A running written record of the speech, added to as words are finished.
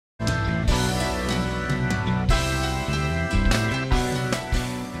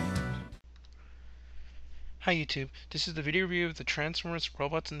Hi YouTube, this is the video review of the Transformers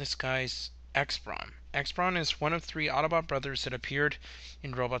Robots in Disguise X-Brawn. X-Brawn is one of 3 Autobot brothers that appeared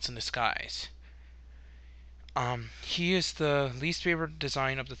in Robots in Disguise. He is the least favorite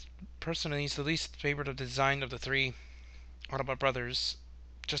design of the personally he's the least favorite of the design of the 3 Autobot brothers,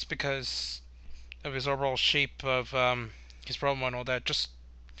 just because of his overall shape of his robot and all that. Just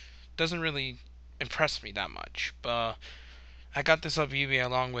doesn't really impress me that much. But I got this up eBay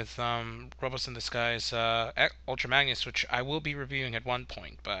along with Robots in Disguise Ultra Magnus, which I will be reviewing at one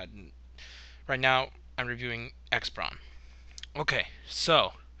point, but right now I'm reviewing X-Brawn. Okay,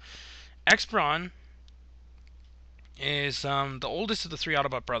 so X-Brawn is the oldest of the 3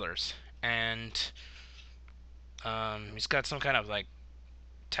 Autobot brothers, and he's got some kind of like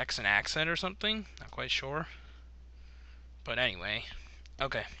Texan accent or something. Not quite sure, but anyway,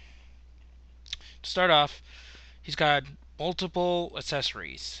 okay. To start off, he's got multiple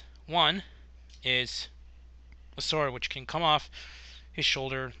accessories. One is a sword which can come off his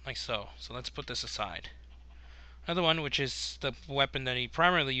shoulder like so. So let's put this aside. Another one, which is the weapon that he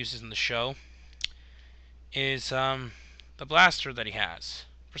primarily uses in the show, is the blaster that he has.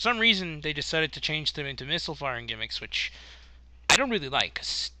 For some reason, they decided to change them into missile firing gimmicks, which I don't really like,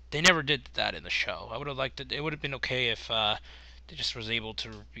 because they never did that in the show. I would have liked it. It would have been okay if they just was able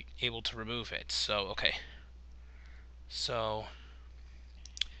to remove it. So okay. So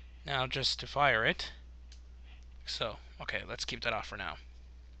now just to fire it. So okay, let's keep that off for now.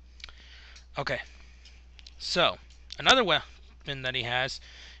 Okay. So another weapon that he has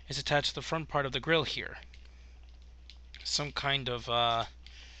is attached to the front part of the grill here. Some kind of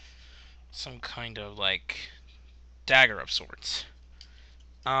like dagger of sorts.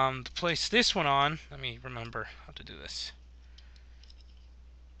 To place this one on, let me remember how to do this.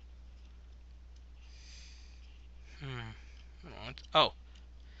 Oh,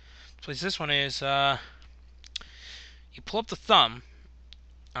 to place this one is you pull up the thumb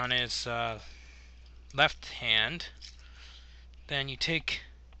on his left hand, then you take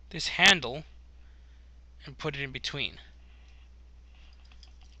this handle and put it in between.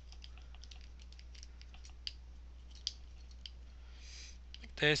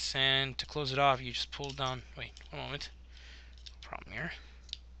 Like this, and to close it off, you just pull down. Wait, one moment. Problem here.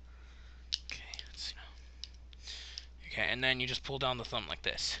 Okay, let's see now. Okay, and then you just pull down the thumb like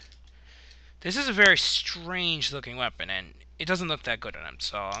this. This is a very strange looking weapon, and it doesn't look that good on him,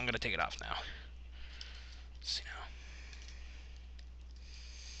 so I'm going to take it off now. Let's see now.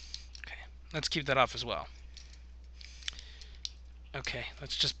 Okay, let's keep that off as well. Okay,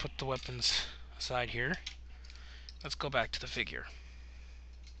 let's just put the weapons aside here. Let's go back to the figure.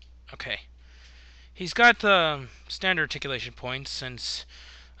 Okay. He's got the standard articulation points since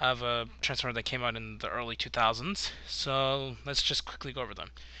of a Transformer that came out in the early 2000s, so let's just quickly go over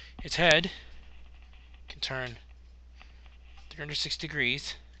them. His head can turn 360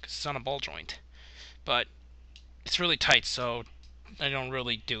 degrees because it's on a ball joint, but it's really tight, so I don't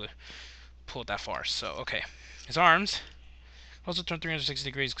really pull it that far. So okay, his arms also turn 360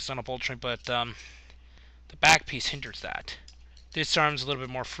 degrees because it's on a ball joint, but the back piece hinders that. This arm's a little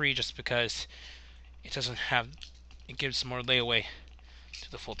bit more free just because it doesn't have, it gives more layaway to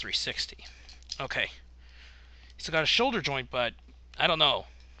the full 360. Okay, he's got a shoulder joint, but I don't know.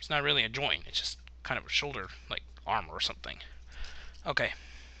 It's not really a joint. It's just kind of a shoulder, like arm or something. Okay,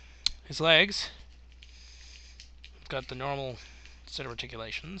 his legs got the normal set of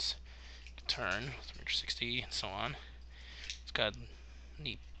articulations. Turn 360 and so on. It's got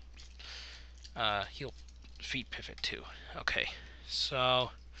neat heel feet pivot too. Okay,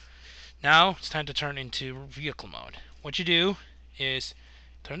 so now it's time to turn into vehicle mode. What you do is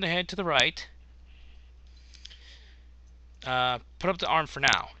turn the head to the right. Put up the arm for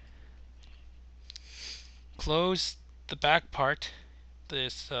now. Close the back part, the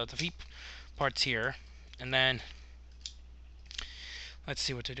feet parts here, and then let's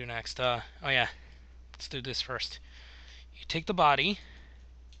see what to do next. Oh yeah, let's do this first. You take the body,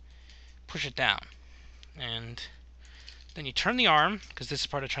 push it down, and then you turn the arm, because this is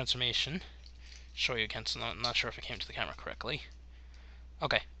part of transformation. Show you again, so I'm not sure if it came to the camera correctly.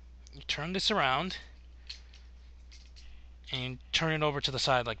 Okay, you turn this around, and turn it over to the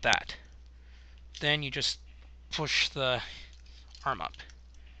side like that. Then you just push the arm up.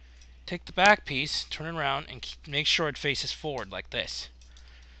 Take the back piece, turn it around, and make sure it faces forward like this.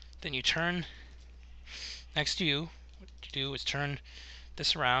 Then you turn next to you. What you do is turn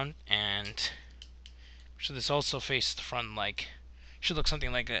this around, and so this also faces the front, like should look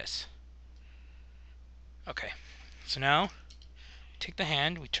something like this. Okay, so now take the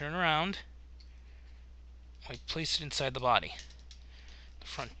hand, we turn around, we place it inside the body, the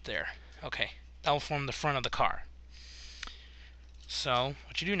front there. Okay, That will form the front of the car. So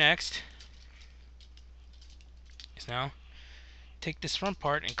what you do next is now take this front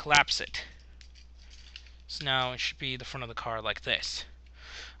part and collapse it. So now it should be the front of the car like this.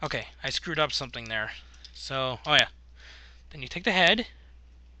 Okay, I screwed up something there. So, oh yeah. Then you take the head.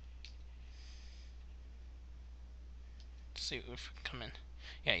 Let's see if we can come in.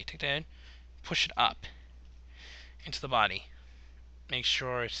 Yeah, you take the head, push it up into the body. Make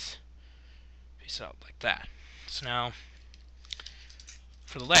sure it's face out like that. So now,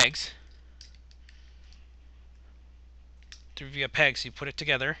 for the legs, via pegs, you put it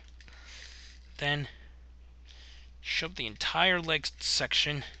together. Then shove the entire leg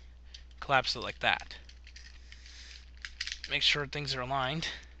section, collapse it like that. Make sure things are aligned.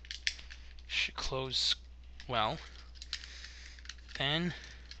 Should close well. Then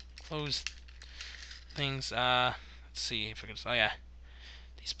close things. Let's see if I can. Oh yeah,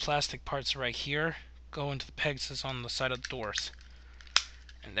 these plastic parts right here go into the pegs that's on the side of the doors.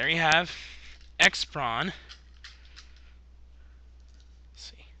 And there you have X-Brawn.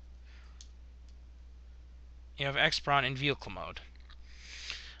 Let's see. You have X-Brawn in vehicle mode.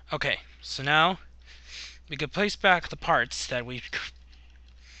 Okay, so now we can place back the parts that we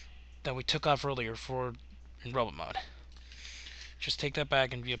took off earlier for in robot mode. Just take that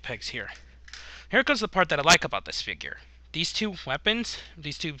back and view pegs here. Here comes the part that I like about this figure. These two weapons,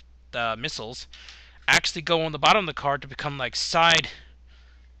 these two missiles, actually go on the bottom of the car to become like side,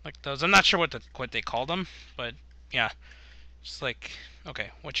 like those. I'm not sure what they call them, but yeah, just like, okay.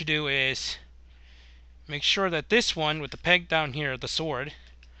 What you do is make sure that this one with the peg down here, the sword,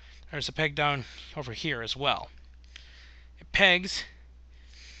 there's a peg down over here as well. It pegs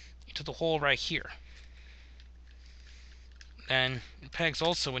into the hole right here. Then it pegs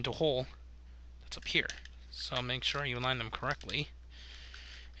also into a hole that's up here. So make sure you align them correctly.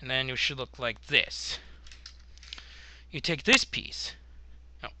 And then it should look like this. You take this piece.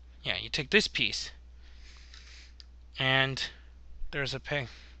 Oh, yeah, you take this piece. And there's a peg.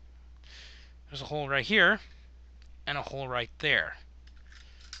 There's a hole right here. And a hole right there.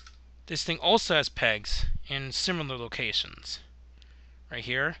 This thing also has pegs in similar locations. Right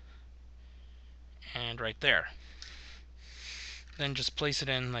here. And right there. Then just place it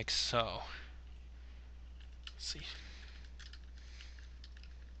in like so. Let's see.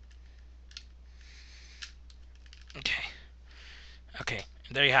 Okay. Okay,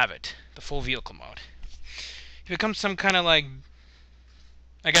 there you have it. The full vehicle mode. It becomes some kind of like,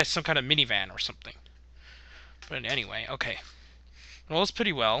 I guess some kind of minivan or something. But anyway, okay. It rolls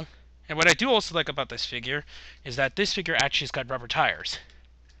pretty well. And what I do also like about this figure is that this figure actually has got rubber tires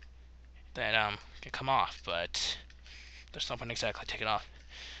that can come off, but there's no one exactly take it off.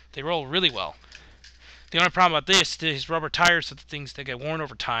 They roll really well. The only problem about this, these rubber tires are the things that get worn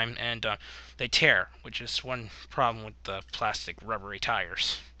over time and they tear, which is one problem with the plastic rubbery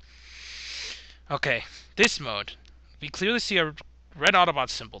tires. Okay, this mode, we clearly see a red Autobot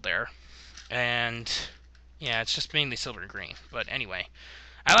symbol there, and yeah, it's just mainly silver and green. But anyway,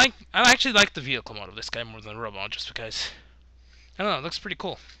 I actually like the vehicle mode of this guy more than the robot mode, just because I don't know, it looks pretty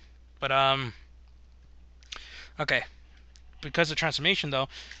cool. But okay, because of transformation though.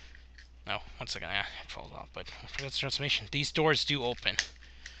 No, one second, yeah, it falls off. But because of transformation, these doors do open.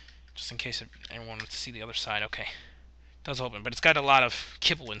 Just in case anyone wants to see the other side. Okay, it does open, but it's got a lot of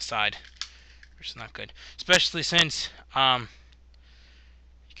kibble inside, which is not good. Especially since you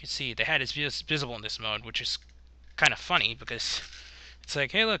can see the head is visible in this mode, which is kind of funny because it's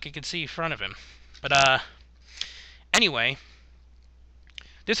like, hey, look, you can see in front of him. But anyway.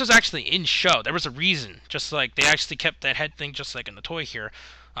 This was actually in show. There was a reason. Just like they actually kept that head thing just like in the toy here.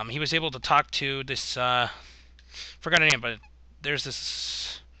 He was able to talk to this, forgot her name, but there's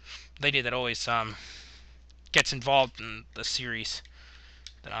this lady that always gets involved in the series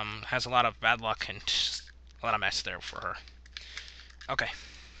that has a lot of bad luck and just a lot of mess there for her. Okay,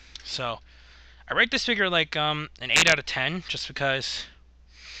 so I rate this figure like an 8 out of 10 just because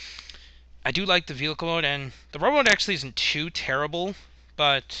I do like the vehicle mode, and the robot mode actually isn't too terrible.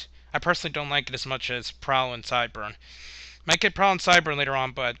 But I personally don't like it as much as Prowl and Sideburn. Might get Prowl and Sideburn later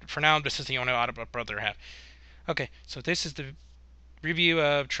on, but for now, this is the only Autobot brother I have. Okay, so this is the review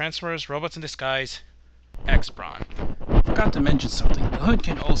of Transformers Robots in Disguise X-Brawn. Forgot to mention something. The hood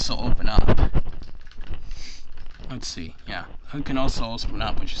can also open up. Let's see. Yeah, the hood can also open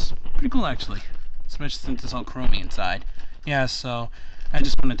up, which is pretty cool actually. Especially since it's all chromey inside. Yeah, so I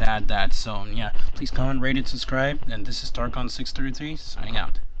just wanted to add that. So yeah, please comment, rate, and subscribe. And this is Darkon633 signing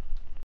out.